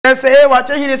ka say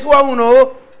Okyehene'S wo hu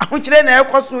no ahokyere na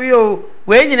ekoso yo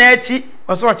we nyina achi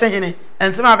oso Okyehene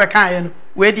ensem abeka ye no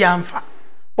we di amfa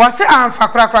wo se amfa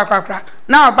kra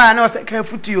na oba na o se ka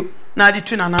futuo na di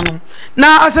tu nananom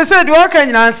na asese de o ka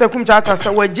nyina ansa Kumchacha se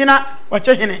wagina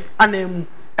Okyehene anamu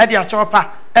e di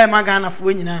achopa e magana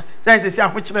fo nyina sense si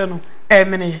ahokyere no e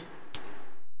mene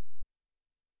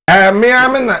me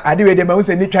amena ade we de ma wo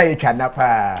se ni twa ye twa na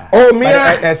pa oh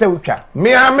me se utwa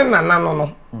me amena nano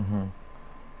no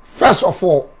first of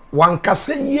all one kase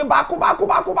ye bako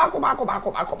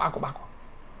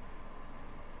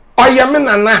oye me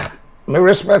nana me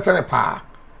respect ne pa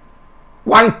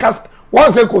one kase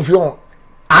one say Kofi on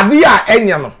ade a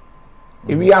enya no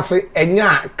ewi ase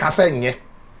enya kase nye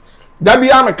da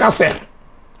bia me kase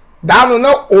da no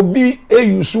na obi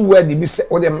eyusu word bi se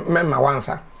o de mema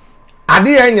wansa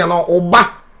ade enya no oba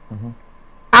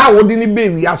a wodi ni be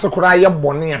wi ase kora ye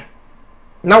bone a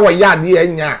na wo ya ade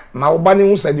enya ma oba ni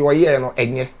hu se de wo ye no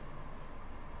enye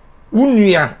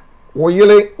unua wo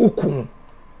yele ukun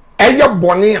eye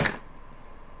bone a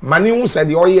ma ni hu se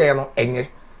de wo ye no enye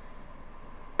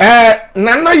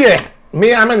nana ye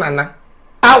me ame nana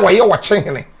a wo ye wo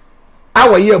Kyehene a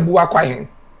wo ye abu akwahen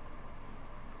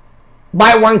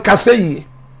by one kase yi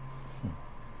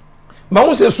ma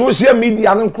wo se social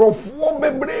media no nkrofo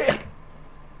bebre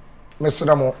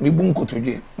mesra mo me bu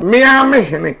nkotodwe me ame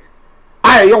hene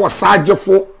a ye wo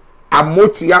saagefo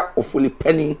amotia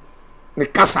ofulipani ne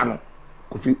kasa no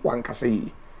Kofi one kase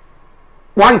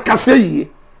yi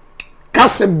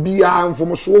kase bia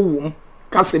mfomso wom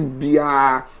kase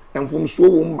bia mfomso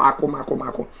wom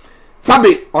mako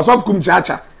sabe osof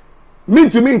Kumchacha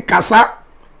mintumi nkasa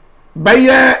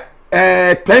baye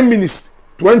 10 minutes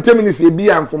 20 minutes e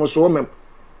bia mfomso mem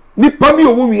nipa bi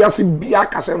owo wi ase bia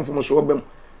kase mfomso bem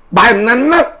by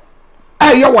nana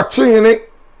aye wo Kyehene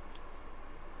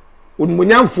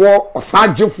onmunyamfo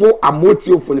osagefo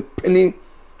amoti ofulipani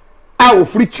a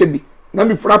ofri chebi na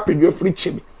mi fra pedwe ofri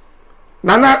chebi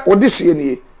nana odihye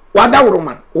ne wada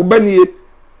woroma obanie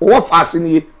wo fase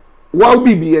ne wo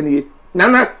bibie ne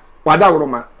nana wada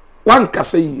woroma wan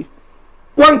kase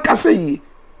yi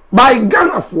by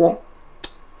Ghana fo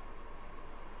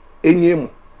enyem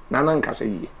nana nkase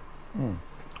yi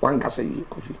wan kase yi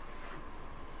Kofi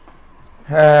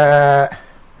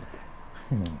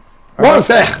won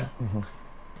say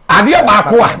ade ba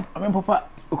ko a amen papa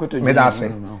okoto me da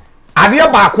say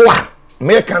ade ba ko a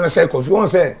me kan say Kofi won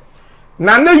say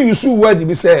nana yusu word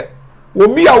bi say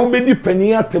obi a wo bedi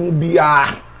pani atem bia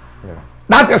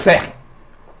that is say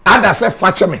ada say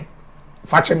facheme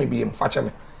biem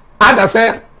facheme ada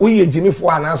say we ye jimifo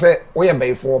ana say we ye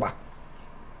bayifo ba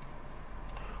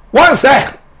one say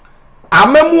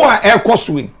amamu a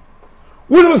ekosoe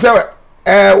wunum say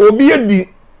obi edi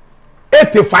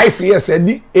 85 years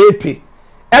edi 80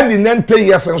 edi 90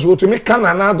 years nso to me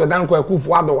kana na do dan kwa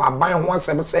akufo ado aban ho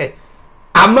asem say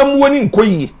amamu ni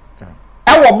nkoyi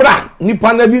ewo bra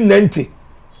nipa na di 90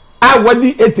 a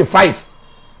wadi 85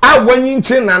 a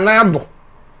wanyinche na nado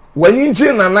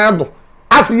wanyinche na nado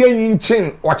ase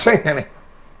yanyinche Okyehene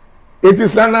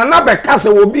etisana na be kase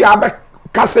obi abe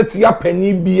kaseti ya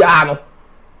pani bia no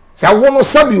se wono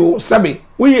sabi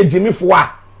wo ye jimifo a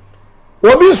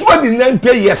obi so di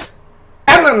 90 years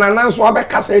ena nana so abe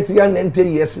kaseti ya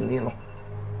 90 years ni no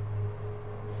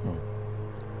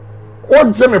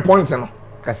o tell me point no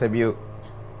kasabio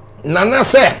nana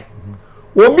se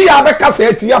obi abe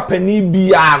kaseti ya pani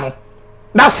bia no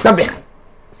na sabe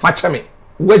facheme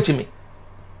wajimi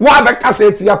wa be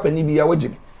kaseti ya pani bia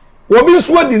wajimi obi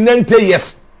so di 90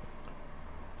 years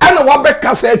ana wa be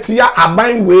kaseti ya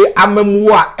aban we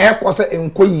amamu a ekose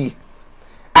enkoyi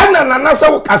ana nana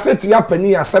se kaseti ya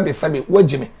pani ya sabe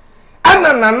wajimi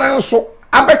ana nana nso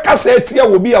abe kaseti ya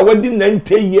obi a wadi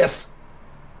 90 years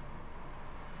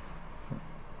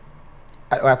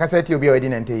wa kaseti obi a wadi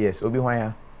 90 years obi hwan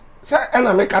ya se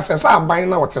ana me kaseti aban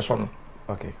na wote so no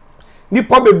okay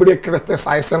nipa bebre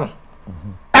criticize no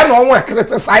ana onwe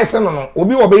criticize no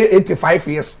obi wo be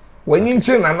 85 years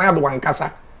wanyinche na nado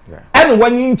wankasa ana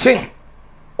wanyinche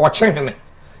Okyehene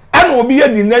ana obi ye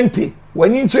di 90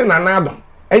 wanyinche na nado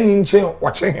anyinche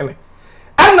Okyehene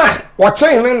ana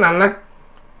Okyehene nana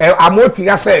amoti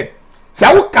ya say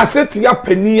wo kaseti ya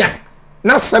pania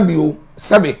na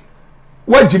sabe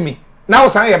wajimi na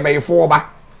wosan ye bayifo ba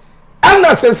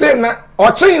ana sese na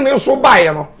Okyehene so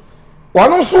bae no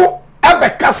wono so ebe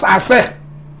kasa ase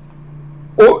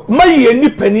o maye ni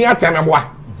pani atemeboa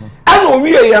ana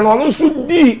owie ye no no so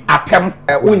di atem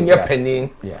wonye pani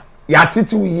ya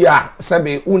titi wi a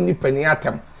sabe wonni pani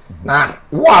atem na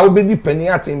wo a obedi pani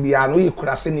atem bia no ye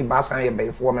kurase ni basan ye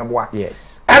bayifo meboa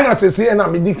yes ana sese na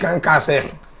medi kan ka se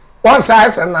Once I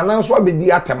said Nanan so be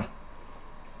di atem.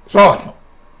 So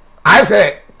I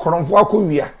say Kromfo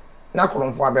akowia na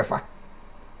Kromfo abefa.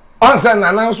 Once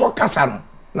Nanan so kasa no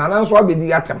Nanan so be di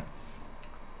atem.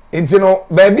 Enti no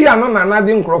baby ano Nana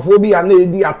di nkrofo bi ana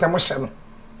edi atem hye no.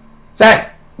 Say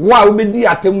wa wo be di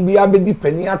atem bi abedi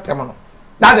pani atem no.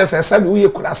 That is a sabi we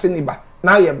kurase ni ba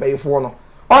na ye bayfo no.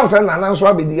 Once Nanan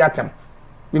so be di atem.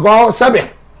 Because sabi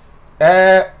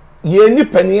ye ni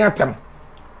pani atem.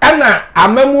 Ana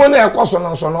amamuo na ekoso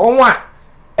no so no won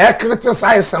a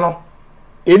criticize no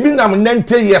ebi nam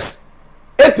 90 years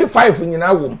 85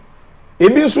 nyina wom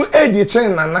ebi nso age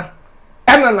chen nana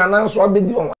ana nana nso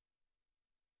abedi on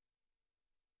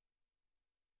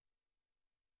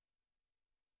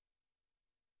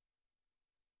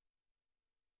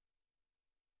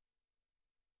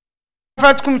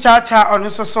Prophet Kumchacha on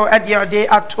so ade ode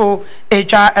ato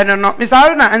eja eno no Mr.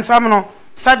 Haruna ensam no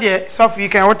sade sofu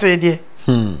kan what e die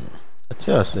That's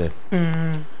what I say.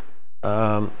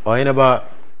 Or in about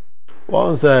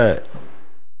once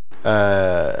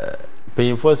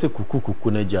paying for say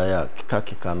kuku na jaya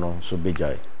kakika no so be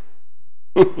jai.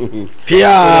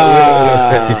 Pia.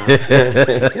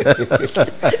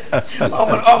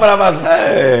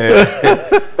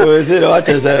 Oh, say what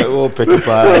you say o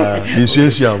pekipa.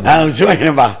 Dissuasion. I'm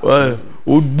showing ba.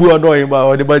 Obu ano yin ba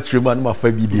o de ba chirema na ma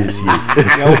fa bi die sie.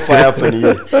 Ya fire for ni.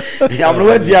 Ya bro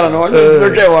we dia no so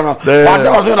be hwe wono. Wa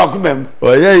da so na kumem.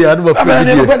 Oh yeah no ma fa bi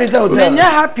die. Nya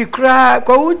happy cry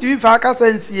ko would you fa ka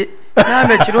sensie. Na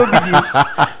me chiro bi die.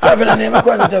 Fa be na ne ma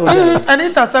ko ni ta o.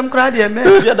 Anita sam cry dey me.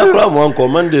 Ya da kra mo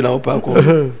command na opa ko.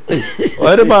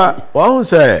 O de ba wa hu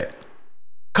say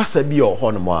kasa bi o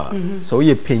ho no mo a. So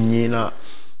we panyin na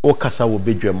o kasa wo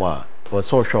bedwam a o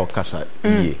so hwe o kasa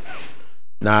ye.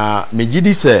 Na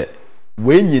mejidi se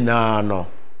we nyina no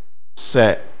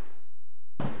se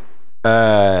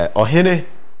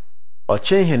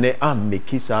Okyehene'S make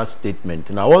his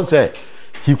statement. Now one say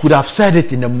he could have said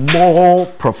it in a more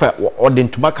or the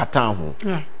ntuma kata ho.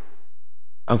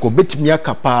 Anko betimi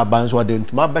akapa banzo o the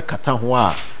ntuma be kata ho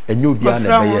a enyo bia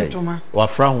na be ye. Wa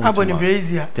fra ho. Aboni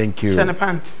brazier. Thank you.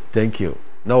 Pants. Thank you.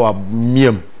 Now wa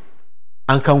miem.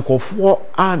 Anka nkofo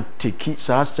anteki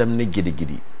sa asem ne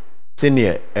gidigidi.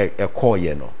 Senior a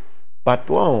call no. But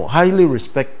wow, highly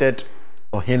respected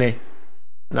Ohene.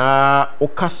 Na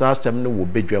okasa asem no wo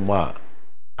bedwam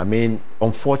I mean,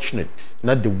 unfortunate.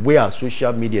 Not the way our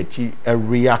social media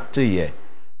react to it.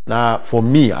 Now, for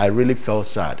me, I really felt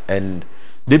sad. And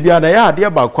the idea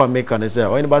about what make and say,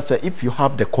 or anybody say, if you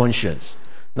have the conscience,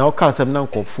 now cast them now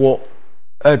for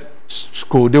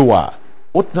school de wa.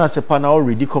 What na se pana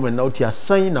already coming out here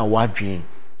saying a wadrin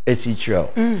etc.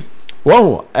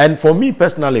 Wow, and for me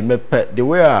personally, the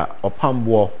way a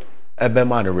pambo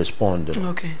man responded.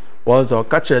 Okay. Was our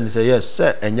catcher and say yes,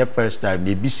 sir, and your first time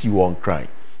the BC one cry.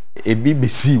 A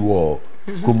BBC war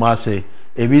Kumase,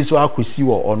 a biso akusi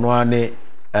war on one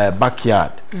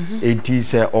backyard. It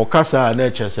is Okasa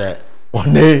nature say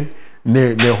on ne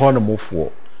honomo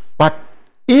for. But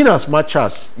in as much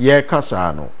as ye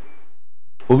Casano,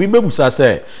 Obi Bebusa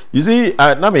say, you see,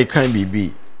 na me kind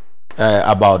be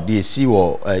about the sea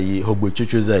war Hobo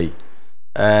Chuchuzay.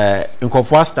 In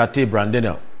Confast Tate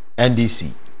Brandena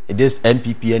NDC. It is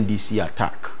MPP NDC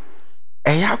attack.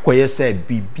 Eya kwaye said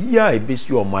bibia ebesi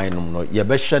your mind no ye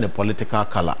be share the political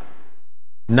color.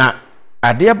 Na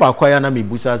ade ba kwaya na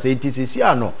mebusa say TCC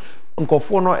ano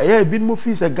nkofo no eya bi mo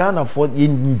fi se Ghana for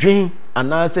indwen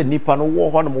ana se nipa no wo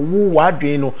ho no wo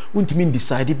wadwen no untimi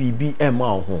decide bibi e ma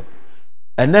ho.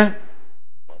 Ene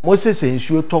Moses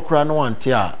ensuo tokra no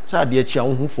ante a sa ade achi a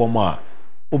wo hu fo ma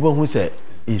obehu se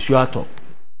ensuo ato.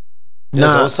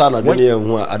 Na so na bi ne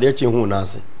hu a ade achi hu na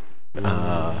ase.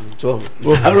 So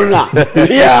Haruna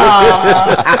pia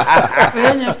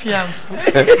Enya pia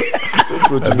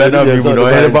fruit better be no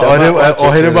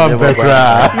oheba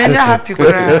pekra menya happy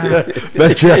kra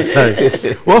better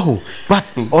say wow but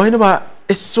oheba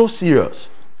is so serious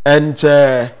and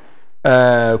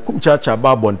Kumchacha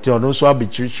babonte ono so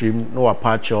abichichim no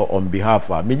apache on behalf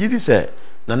of me say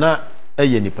nana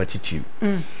eye ni partitive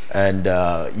and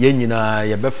ye nyina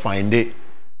ye be find it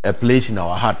a place in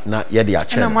our heart na ye de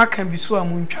ache na ma kan bi so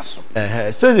amuntwa so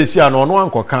says see an ono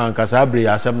ankoka ankasa abre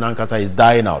asem na ankasa is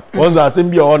dying out one that asem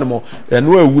bi ono mo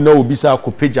eno ewu na obi sa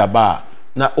kopeja ba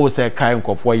na o say kai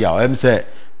nkofo ya em say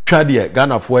twa de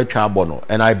Ghana fo atwa abono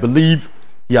and I believe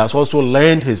he has also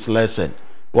learned his lesson.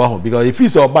 Wow, because if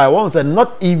he's by one said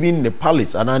not even the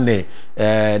palace and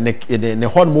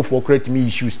the horn move for create me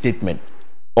issue statement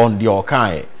on the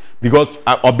Okai. Because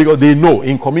they know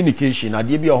in communication at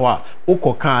the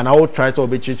Okoka and I will try to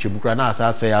be Chibukrana as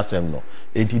I say as them no.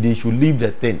 And they should leave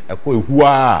the thing. A who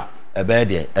are a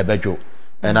bad a bejo.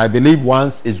 And I believe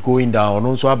once it's going down,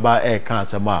 also about air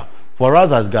cancer. For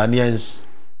us as Ghanaians,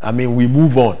 I mean, we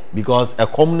move on because a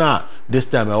common this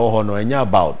time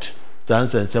about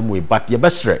sense and some way. But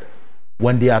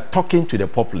when they are talking to the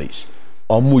populace,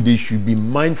 they should be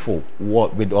mindful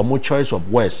what with more choice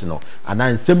of words, and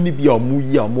then simply be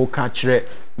more catch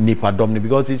nipa domini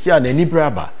because it's here any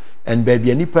braba and baby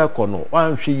any percono.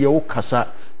 One she yo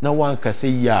kasa na one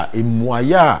kase ya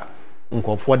imwaya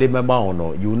for the member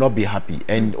you will not be happy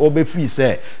and obe free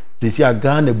say. This year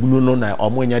Ghana Bruno na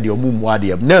omonya de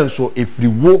omumwade na so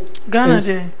efriwo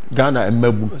Ghana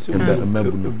emebu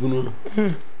Bruno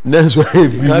na so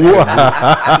efriwo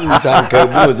ntanka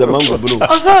Bruno ze mango Bruno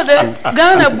also de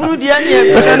Ghana Bruno dia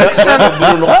ne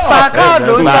Bruno fa ka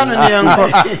do sanu ne enko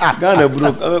Ghana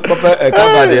Bruno papa e ka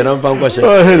ba de na mfa nkwache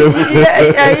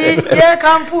ye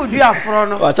kan food you afro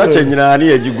no achache nyina na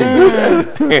ejigu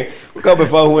ka be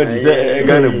fa ho adi ze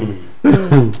Ghana Bruno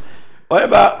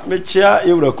Oeba mechia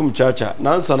yewura Kumchacha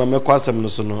nansa na mekwasem no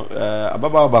so no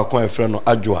ababa ba kon efre no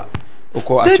adwoa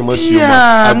okọ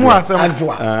achemasuoma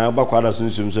adwoa ba kwada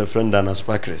sunsum so friend Dana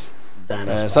Sparkles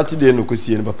Saturday no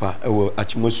kosie ne papa ewo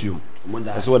achemasuom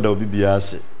so wada obibia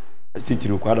ase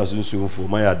titiri kwada sunsum fo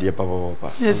mayade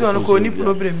papa yes ono ko ni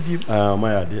problem bi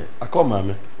mayade akoma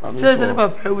me se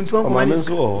papa untu on ko ni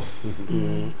so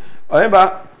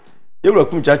Oeba yewura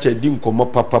Kumchacha di nkomo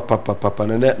papa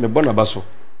na me bona baso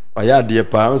aya de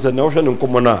pa anse na wohwe ne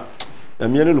nkomo na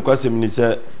amiene no kwasem ni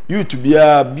se YouTube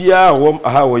bia wo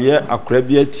ha wo ye akora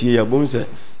bia tie ya bom se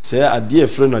ade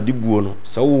efre na de buo no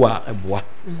se wo a eboa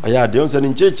aya de onse ne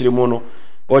nchechire mu no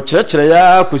o cherechere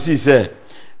ya kosi se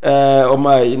o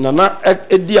mai nana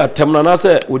edi atem na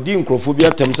se odi nkrofo bia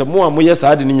atem se mo a mo ye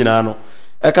saade ni nyina no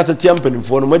e kasa tia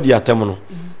mpanimfo no madi atem no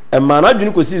ma na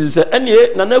dwene kosi se ene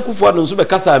nana akufo ado nso be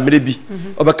kasa amere bi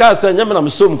obeka se nyame na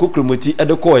msom kokromoti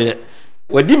ede koye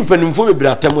wadi mpanimfo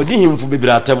bebratam wadi himfo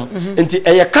bebratam enti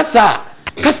eye kasa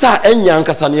enya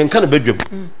nkasa ne yenka na badwam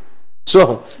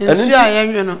so enti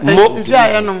ayenwe no enti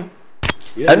ayenom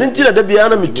enti na da bia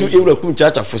na metu ewura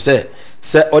Kumchacha fo se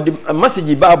odi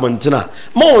message ba abontina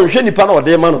ma onhwe nipa na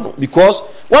ode ma no because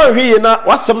wan hwe ye na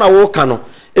wasem na wo ka no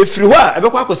efiri ho a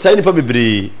ebekwa akosai nipa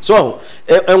bebre so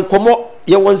enkomo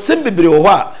ye wonsem bebre ho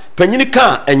a panyini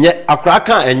ka enye akra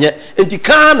ka enye enti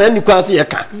ka na ni kwase ye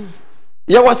ka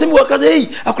ya wasim wakade hey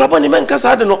akraba ni men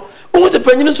kasa de no onwete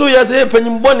panyini so ya se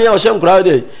panyim bone ya o hye nkura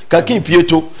de ka kin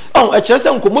pieto a kire se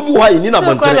nkomo bi ho ayi ni na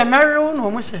bontere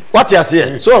what ya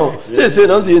say so say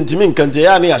na se ntimi nkante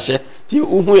ya na ya hye ti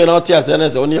uhu ye na o ti ase na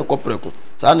se oni ye kopreko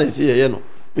sa na se ye no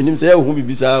menim se ya uhu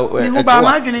bibisa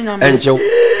enchew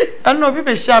ano obi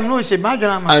be sham no se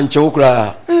madwena ma anchew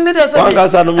kura me de se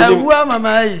wangasa no menim awu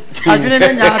mama ayi adwene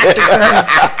na nya ate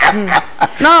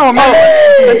now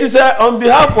it is on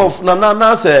behalf of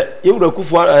nana say ewura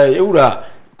kufu ewura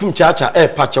Kumchacha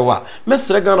pachewa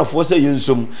mesre Ghana fo say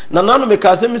yinsom nana no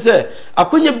meka asem say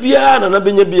akonya bia nana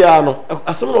benya bia no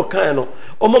asem no kan no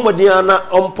omomodian na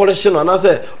ompolish no na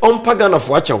say ompa Ghana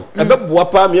fo achew ebeboa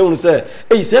pa me ehunu say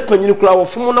say panyini kura wo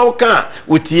fom na wo kan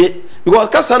wotie because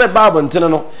kasa na bible ntene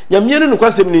no nyamiene no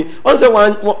kwasem ni on say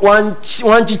wan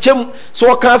chichem so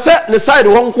wo kan say ne side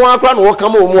wo nko akra no wo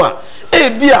kam wo mu a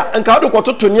bia nka wo de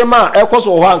kwototo niema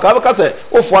ekoso ho anka be kase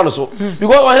wo fo no so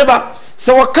because wo heba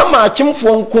so wakama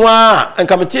achimfo nko a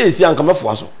anka metesi anka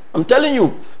mafo so I'm telling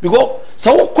you because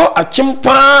so wokọ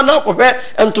achimpa na kopẹ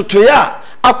entotoya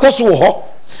akoso ho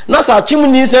na sa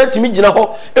achim ni se timi gina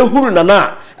ho ehuru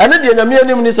nana ene de nyame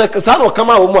anim ni se sa na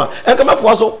wakama wo mu a anka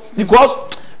mafo so because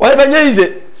why be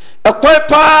nyize ekwan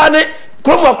pa ne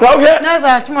kromo akra hwe na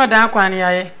sa achim odan kwan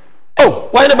yaye oh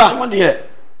why ne ba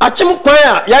achim kwan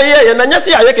a yaye na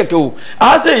nyase yaye keke o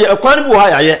a se ekwan bu ha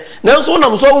yaye na nso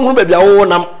nam so hunu ba bia wo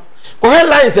nam ko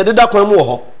lines de da kwan mu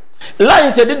ho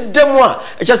lines de demo a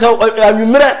eche se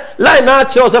anwumere line na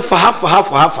kire o se fa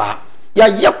ya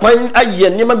ye kwan aye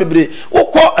nima bebre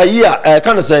wokọ ayi a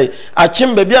kan say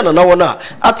achim ba bia na wo na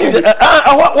ati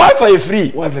wifi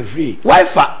free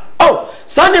wifi oh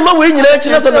sani ma we nyina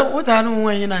kire se na wuta no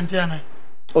wo yin antiana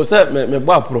o se me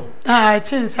bo apro I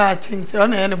think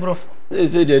ona ye ne brofo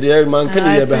say the man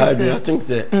can you behind me I think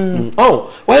say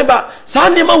oh why ba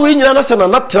sani ma we nyina na se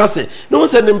na trase no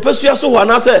se ne mpasua so ho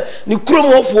na se ni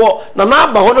kromofo na na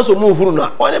aba ho na so mu huru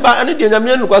na why ba ane de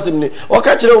nyame no kwasem ni o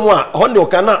ka kire mu a ho de o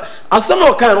ka na asem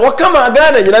o kan o ka ma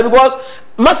Ghana nyina because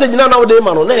message na wo dey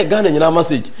ma no na Ghana nyina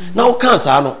message na wo kan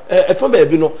saa no efo ba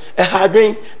bi no ha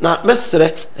adwen na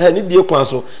mesere ni die kwan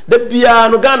so da bia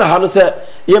no Ghana ha no se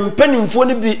ye mpanimfo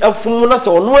ni bi afum na se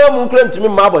ono amu kura ntimi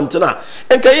ma abontena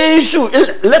enka ye issue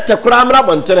letter kura amra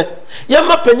abontene ye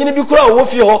ma panyini bi kura wo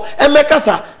fie ho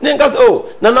emekasa ne nkasa o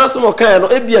na naso mo kan no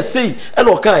ebia sei e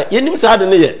no kan ye nim saa de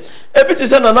ne ye ebiti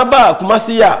se na ba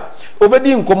kumasi ya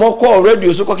obedi nkomo call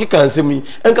radio so kokika ansem yi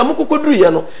enka mukukuduru ye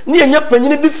no ne enya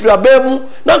panyini bi firi abamu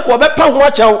na nko obepa ho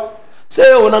achaw se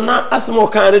o na asemo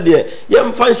kan de ye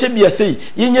mfa nhye bia sei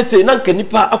ye nye sei na nka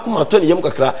nipa akoma to ne yem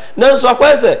kakra nanso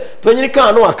akwese panyini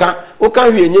kan no aka o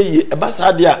kan hwe enye yi eba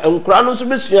sa de a nkura no so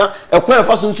besua ekwan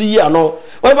fa so nso yi ano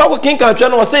o ba ko kinka twa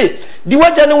no se di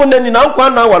waja ne wonani na nkwa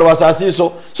na wale wasase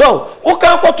so o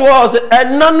kan kwoto o se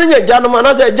enna no nya janom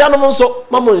na se janom nso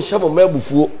mamo nhye mo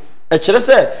mabufuo ekire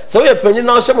se we panyin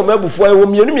na ohye mo mabufuo e wo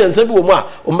mienu miensa bi wo mu a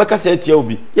o meka se atia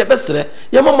obi ye besere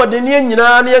ye mamode ne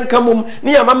nyina ne yankamum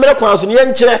ne ya mamere kwan so ne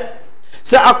yankire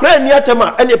se akra ni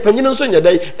atama ene panyin nso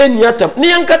nyadai eni atam ne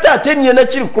yankata atenie na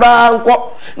chiri kura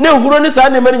nko ne huro ne sa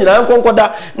ne mari nyina nko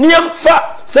da ne yamfa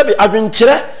se bi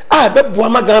adwenkire a beboa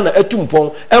magana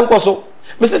atumpon enko so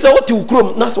mese se wote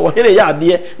ukrom na se wo hene ya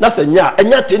ade na se nya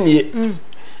enya tenie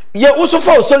ye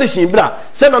usofa solution bra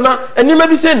se nana enima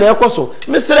bi se na ekoso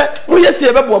mesere mu yesi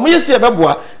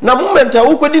ebeboa na moment a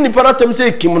ukodi ni paratem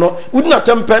se kim no wudi na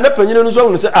tempe na panyine no so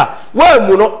hu se wa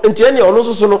mu no enti ene ono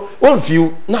so no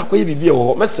onfiu na akoye bibie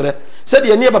wo mesere se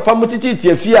de ene papa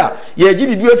mutiti afie a ye gi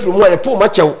bibie afiri mu a ye po ma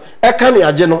chew e ka ne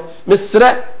age no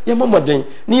mesere ye momoden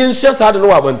ni yensua sa de no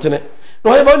wa bontene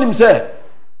no ye ba onim se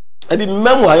abi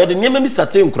memu a ye de niam mi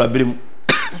sate nkura berem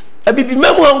abibi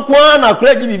memu anko na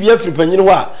akura gi bibia firi panyini ho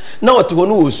a na wote ho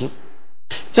no wosu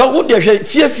so wo de hwe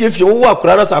fie wo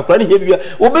akura na sa akura ne hebia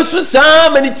wo besu saa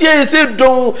mani tie se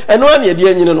don eno an ye de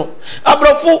anyine no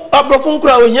abrofo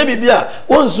nkura wo hia bibia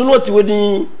wo nsu no te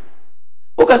wodin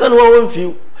wo kasa no wo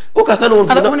mfiu wo kasa no wo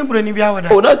mfiu na bro ni bia woda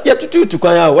o na ya tutu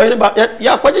kwan ya wo ne ba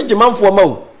ya kwaje manfo ma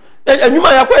wo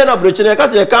anwuma ya kwaye na brochine ya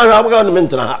kasa ya kan hwa abga no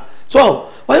mentena ha so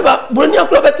why ba buroni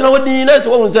akura betina wodi na se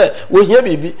wo se wo hia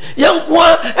bibi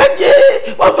yankwa age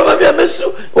wa fa bia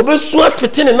mesu obesu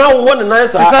apetine na wo ne na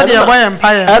sa sa dia boy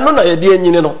empire eno na ye de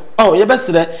anyine no ye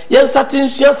besere ye nsate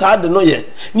nsua sa de no ye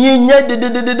ni enya de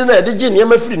na de je ne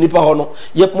mafiri nipa ho no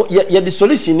ye de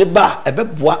solution ne ba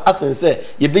ebeboa asense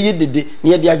ye be ye dede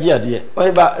ne ye de age ade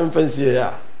why ba mfansie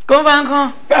ya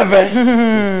konvanko pefe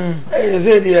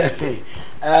say dia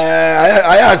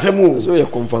aya asemu so ye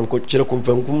konfanko kire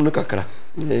konfankum no kakra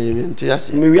nti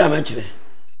ase me wi ama kire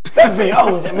fefe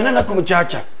me na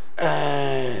kumchacha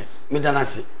me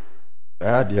danase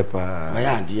de pa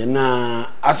aya de na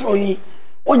aso yi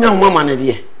onya ho amane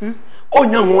de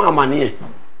onya ho amane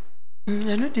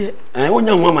eno de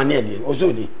onya ho amane de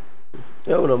ozo de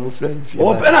e wona mo friend fi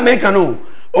o pe na me kan o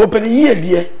open yi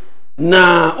de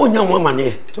na onya ho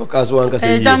amane to kaso wanka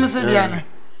se yi jam se dia na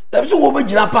da so wo be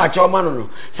jira pa acha o ma no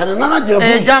sana nana jira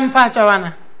fu jam pa acha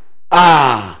wana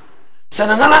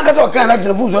sana nana nga so kan na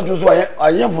jira fu so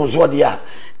aye fu so de a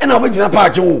e na wo be jira pa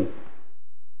acha wo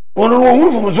wono wo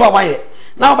hunu fu so abaye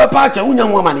na wo be pa acha unya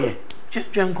ho amane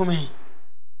twan kome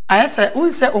ayese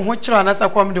unse oho kira na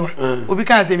sakwam de wa obi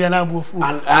kan se bia na abuofu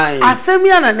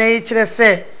asemi ana na e kire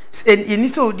se eni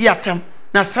se odi atam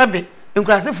na sabe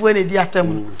nkurasefo ene di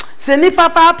atam se ni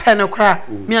papa pe no kra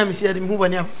mi amisi ade mi hu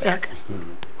boni apaka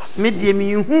me die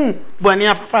mi hu boni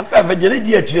apapa fa jere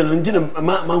di akire no ndina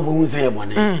ma vo hu se ye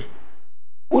boni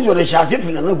uzo de chase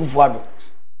fina na kufu ado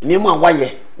ni ma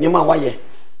waye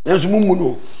na so mumu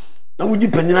no na wudi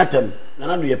pani na atam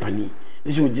na do ye pani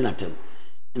ni se odi na atam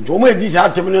nti o mo edi sa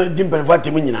atam na di pan fa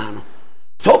atam nyina no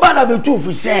so ba na betu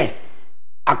fu se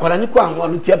akwara ni ko anwo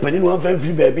no tie pani no fa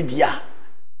mfiri ba bi dia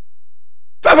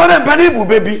fa fa na pani bu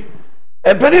baby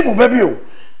o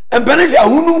empene se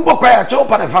ahunu bokwa ya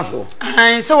chopa na faso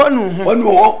ai se wonu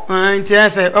ho nti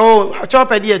ese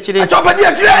chopa di akire ye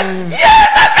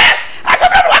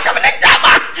asabra no akamene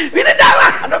dama wini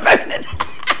dama no pe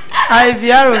ai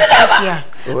viaro chatia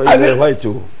o white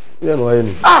o you know why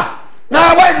ni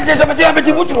na white je se pete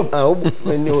abeti butro o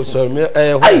ni o sorry me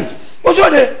white o so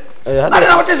de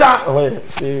na what is that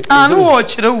no wo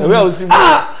chire wo we o si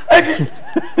eti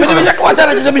me de se kwa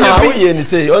tara je se me ye ni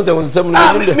say on se won sem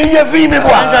no me ye fi me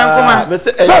boa me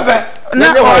se fefe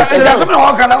na ja se me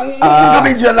ho kana ka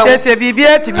me je na tete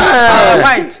bibia ti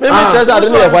white me just ade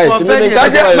no white me ka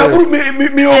se na buru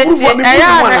me o buru fo me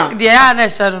buru wana de ya na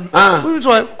sharon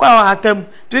so kwa hatam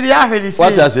to de ya hweli si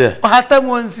what is here hatam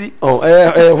wonsi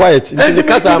white nti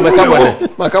ka sa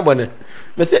makabone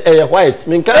me se white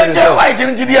me ka white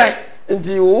nti dia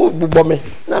nti wo bubọ me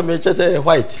na me che say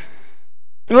white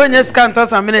When you scan to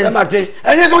some minutes. And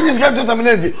yes, what is going to some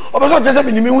minutes? Or was just a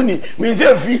minimum, means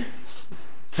a fee.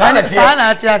 Sanity,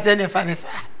 as any funny.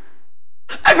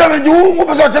 I haven't you who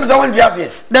was not someone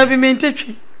just There be mean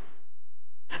teaching.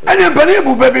 And then Penny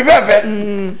baby Fefe.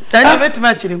 And I bet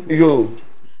much you.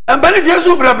 And Penny is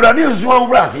super brand new swan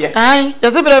brass here. Aye,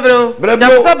 yes, a brother,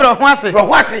 once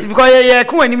because you're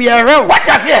going to be a row. What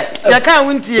just yet? You can't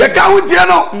win tea. You can't win tea,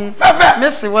 no. Fefe,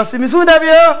 Miss was Miss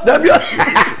W.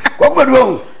 What would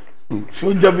you?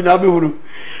 Soon there be no be.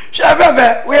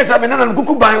 Fefe, where's a banana and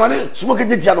cuckoo by one smoking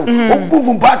the channel? Oh,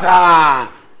 Goofum Passa.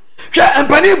 And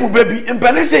Penny baby, and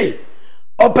Penny say.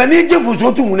 O Penny for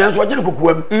so to Munas, what you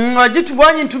cook. I did to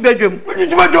one into bedroom.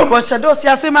 Into my job was a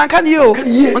dossier, say, man, can you?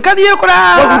 Can you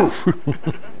cry?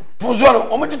 For so,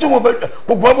 how much to Cook?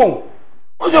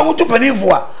 What's I want to Penny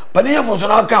for? Penny for so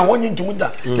I can't want into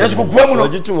winter. Let's go.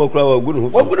 What did you crowd?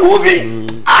 What good movie?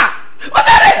 Ah, what's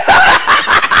that?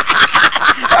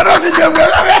 I don't see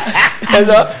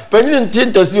Penny and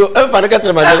Tintos, you ever get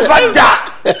a man.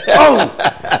 Oh,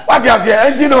 what you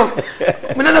say? You know,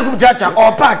 Minana Kumchacha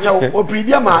or Pacha or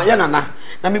Pridiama Yanana.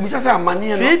 Na me bisa say amani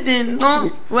no. Feeding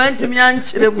no went to me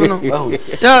anchire no.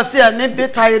 You see I never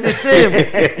tired the same.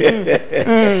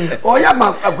 Oh ya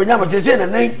ma akonya ma say na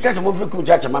nan kasa mo firi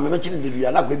Kumchacha ma me chine de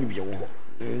bia na ko bibia wo.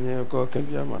 Enye ko ka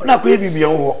bia ma. Na ko bibia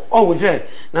wo. Oh say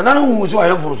na nan hu so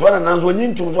ayemfo so na nan so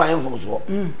nyintu so ayemfo so.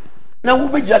 Na wo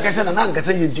begia kasa na nan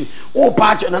kasa yedi. O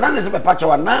Pacha na nan se be Pacha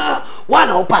wa na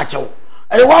wo Pacha wo.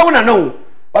 E wa wo na no.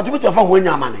 But we to fa ho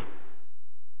nya amane.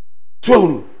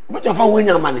 So but you found when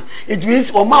your money. It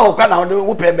means or ma oka na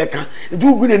wo pe beka.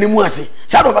 Do good ani mu ase.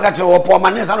 Sa do baka kire wo po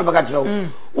mane, sa do baka kire wo.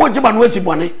 Wo jiba no asi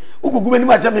bone. Ugugu ani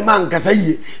ma se me man kasa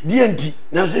yie. DNT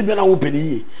na so ebia na wo pe ni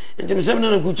yie. Enti me se me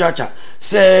na Kumchacha.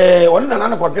 Se won na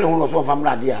na kwapene ho no so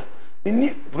famra de a. Ni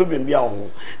problem bia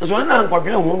wo. So na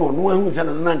kwapene ho no no ahu se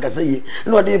na kasa yie.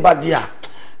 Na o de ba de a.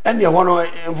 Ene ho no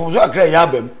mfo so akra ya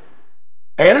bam.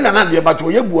 E na de ba to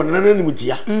ye buo na na nimu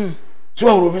tia. So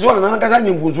ho so na kasa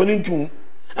nyimfo so ni ntu.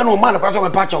 And no man across my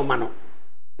patch of mano.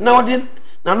 Now, did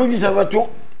Nanu is ever to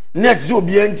next will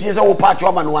be anti or patch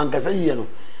of man one can say, you know,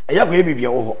 a young baby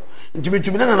or to be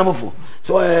to be number 4.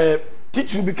 So,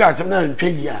 teach you because I'm not in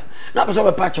pay ya, not because of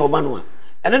a patch of manua,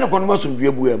 and then a conversion be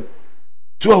a boom.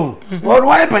 So, what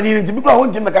why penny to be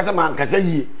going to make a man can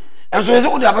say, and so it's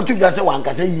only about 2 days one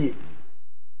can say,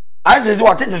 I say,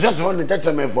 what take the shots on the touch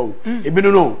of my phone, if you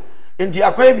don't know. Inti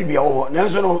akwa bibi ho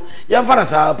nanso no ye mfara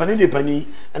sa pani de pani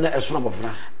na eso na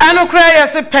bofra ano kra ya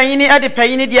se panyi ade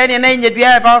panyi de ne na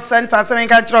nyedua about center se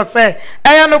menka kiro se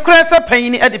aya no kra se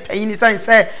panyi ade panyi san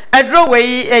se adro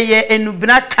wei eye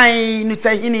enubina kan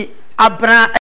nutahini abra